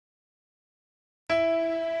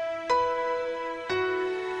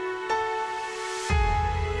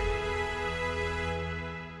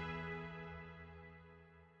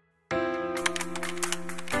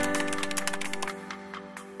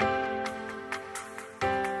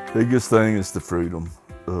Biggest thing is the freedom,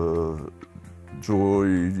 joy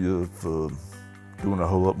of doing a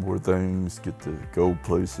whole lot more things, get to go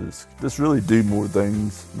places, just really do more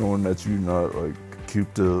things, knowing that you're not like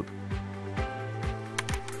cooped up.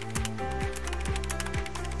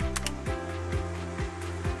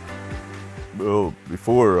 Well,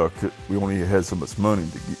 before we only had so much money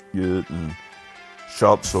to get and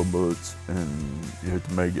shop so much, and you had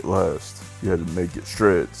to make it last. You had to make it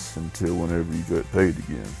stretch until whenever you got paid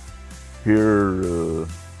again. Here,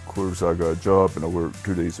 of course, I got a job and I work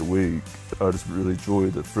 2 days a week. I just really enjoy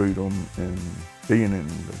the freedom and being in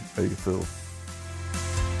the AFL.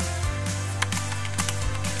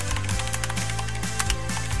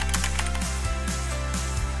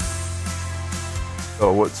 I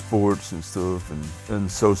watch sports and stuff and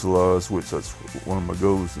socialize, which that's one of my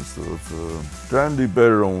goals and stuff. Trying to do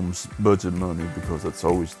better on budget money because that's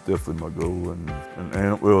always definitely my goal.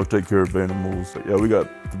 And take care of animals. Yeah, we got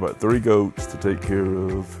about 3 goats to take care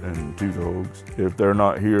of and 2 dogs. If they're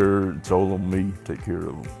not here, it's all on me to take care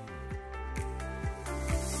of them.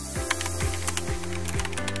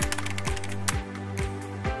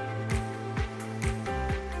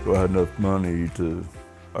 So I had enough money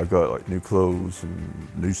I got like new clothes and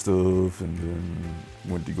new stuff, and then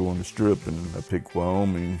went to go on the strip, and I picked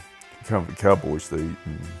Wyoming, kind of a cowboy state.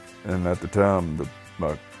 And at the time,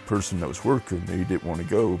 my person that was working, he didn't want to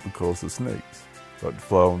go because of snakes. So I had to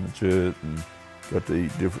fly on the jet and got to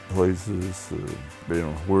eat different places, being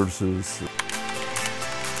on horses.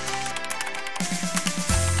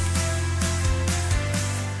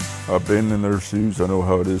 I've been in their shoes. I know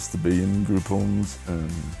how it is to be in group homes, and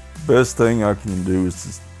best thing I can do is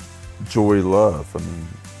just enjoy life. I mean,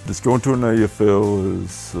 just going to an AFL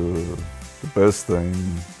is the best thing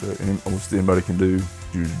that almost anybody can do.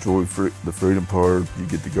 You enjoy the freedom part. You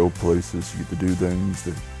get to go places. You get to do things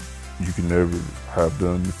that you can never have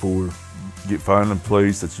done before. Find a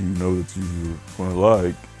place that you know that you're going to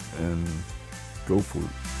like and go for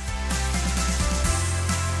it.